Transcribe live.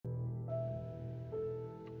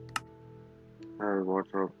Hey, what's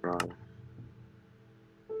up, guys?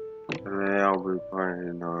 Today I'll be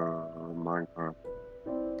playing Minecraft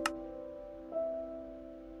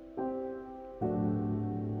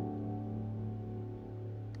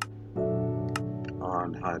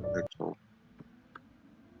on Hypixel.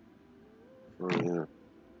 So yeah,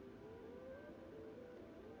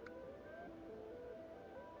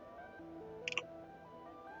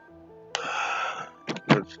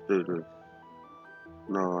 let's do this.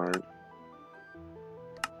 No,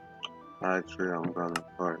 I'm gonna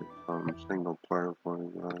play some single player for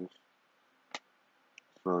you guys.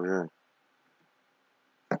 So yeah,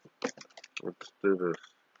 let's do this.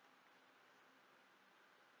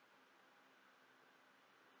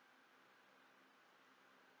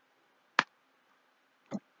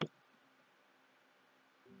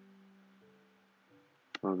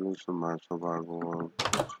 So this is my survival world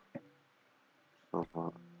so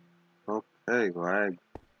far. Okay, lag.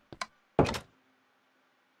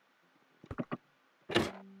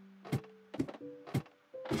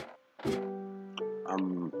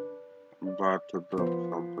 I'm about to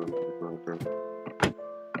build something right there.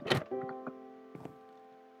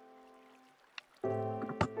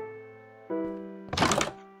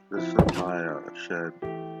 This is my shed.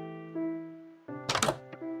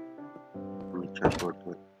 Let me check what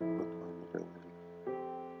time it is.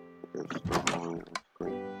 It's still morning. That's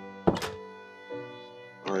good.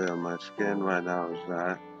 Oh yeah, my skin right now is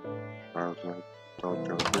that. I was like, don't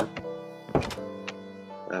judge it.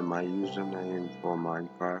 And my username for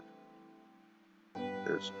Minecraft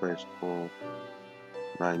is Spaceball98.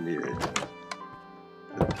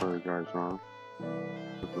 Just put you guys on.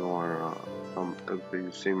 If you want if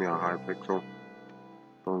you see me on Hypixel,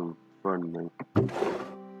 don't friend me.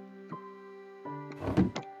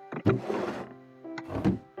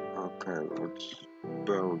 Okay, let's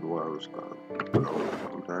build what I was gonna build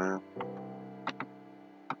from there.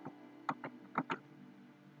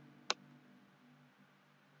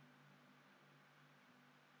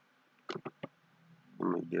 Let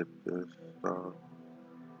me get this stuff.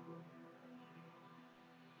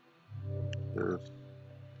 This,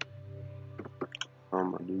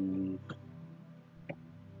 some of these,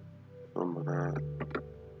 some of that.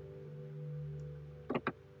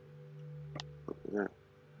 Yeah.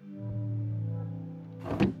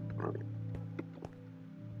 Right.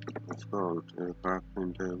 Let's go to the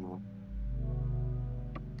crafting table.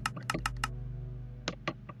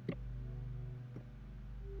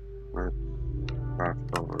 Let's craft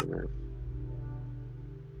over this.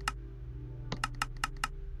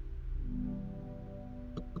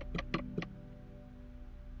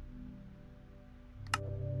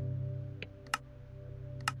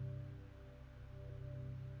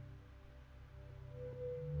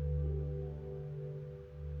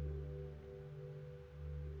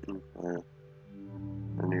 Okay.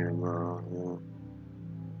 I need to go here.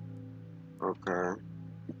 Okay.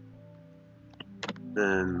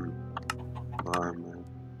 Then environment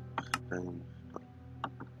things.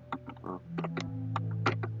 Oh,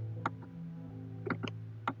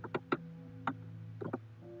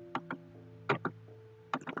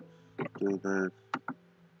 do this.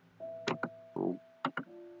 Oh,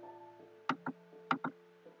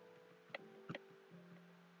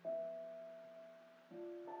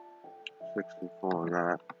 64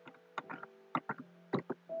 that.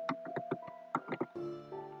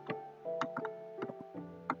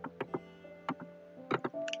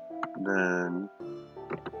 Then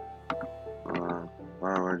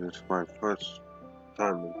wow, this is my first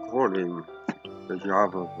time recording the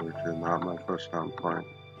Java version, not my first time playing.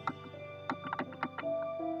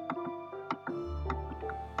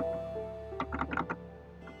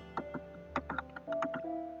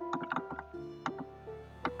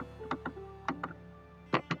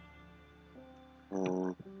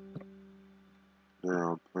 Uh, then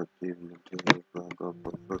I'll put these materials back up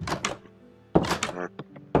with back.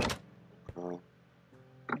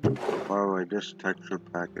 By the way, this texture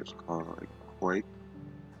pack is called like Quake.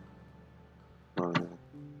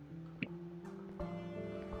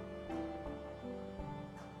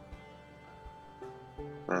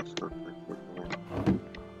 That's the texture pack.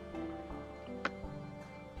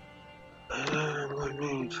 And we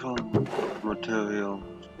need some material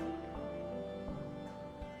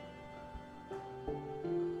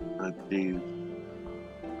like these.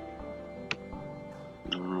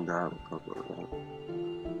 Got a couple of that.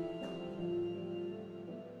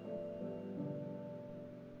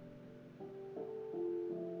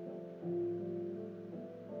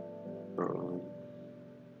 So,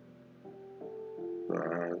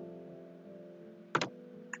 that.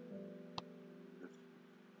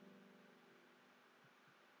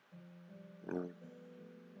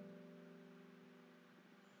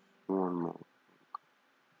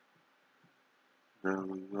 There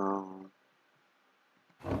we go.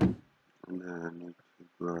 And then I need to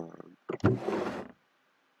grab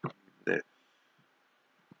this.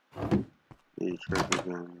 These triggers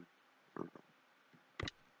again.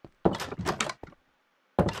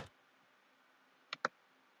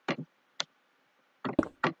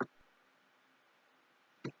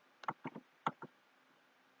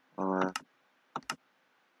 Alright.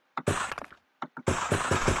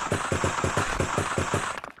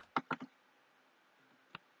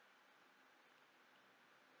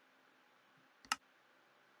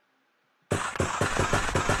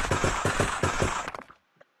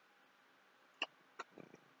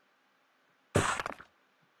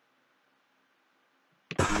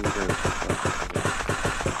 Okay.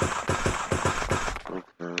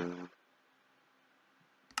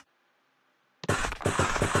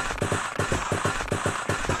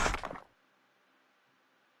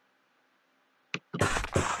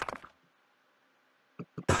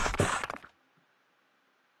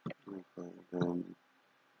 Okay, then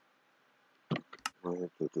we have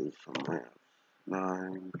to do some math.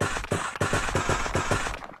 9,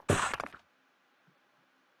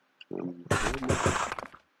 10,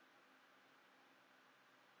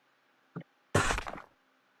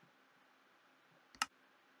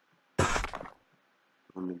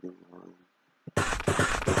 let me do one.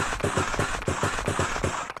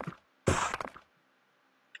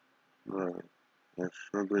 Right. That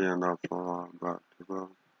should be enough for what I'm about to go.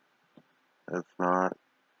 If not,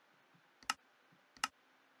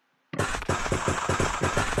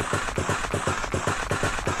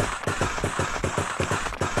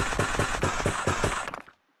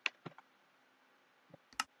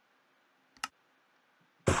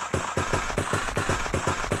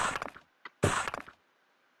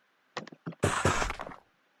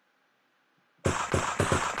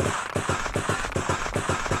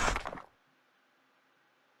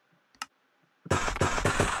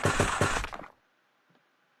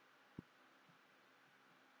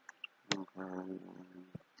 okay.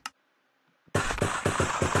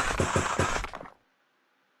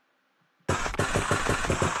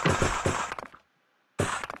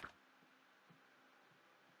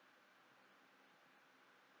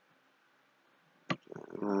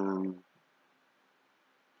 Um,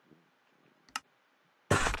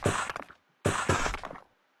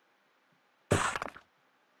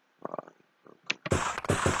 5.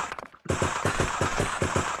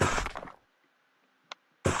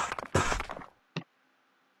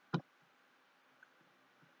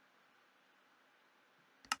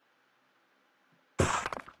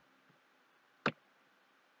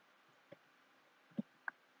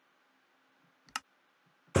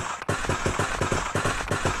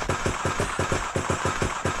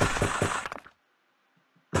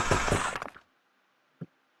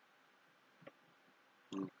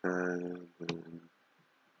 Okay, then,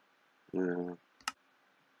 yeah.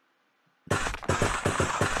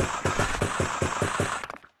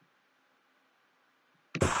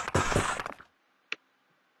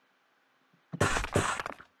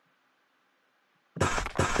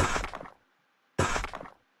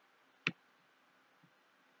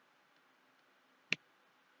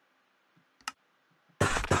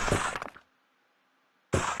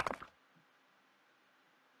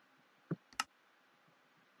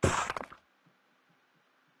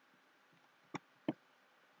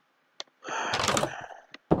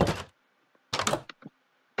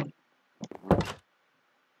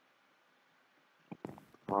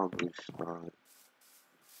 Probably start,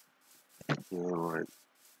 like,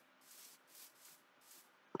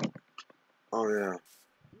 oh yeah,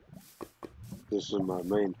 this is my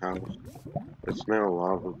main house. It's now a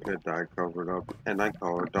lava pit that I covered up, and I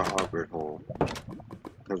call it the Hobbit Hole,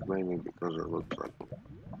 mainly because it looks like it.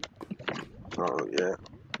 So yeah.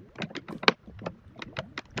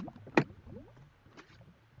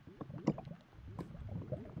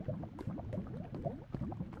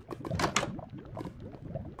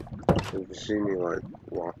 If you see me like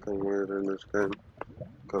walking weird in this game,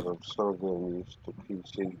 because I'm still getting used to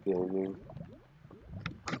PC gaming.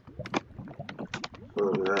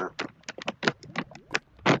 So yeah.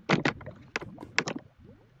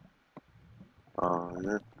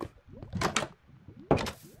 Yeah.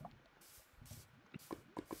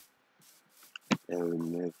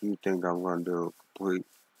 And if you think I'm gonna do a complete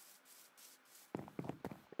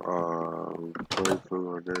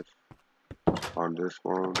playthrough of this on this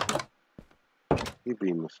one, you'd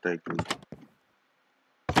be mistaken.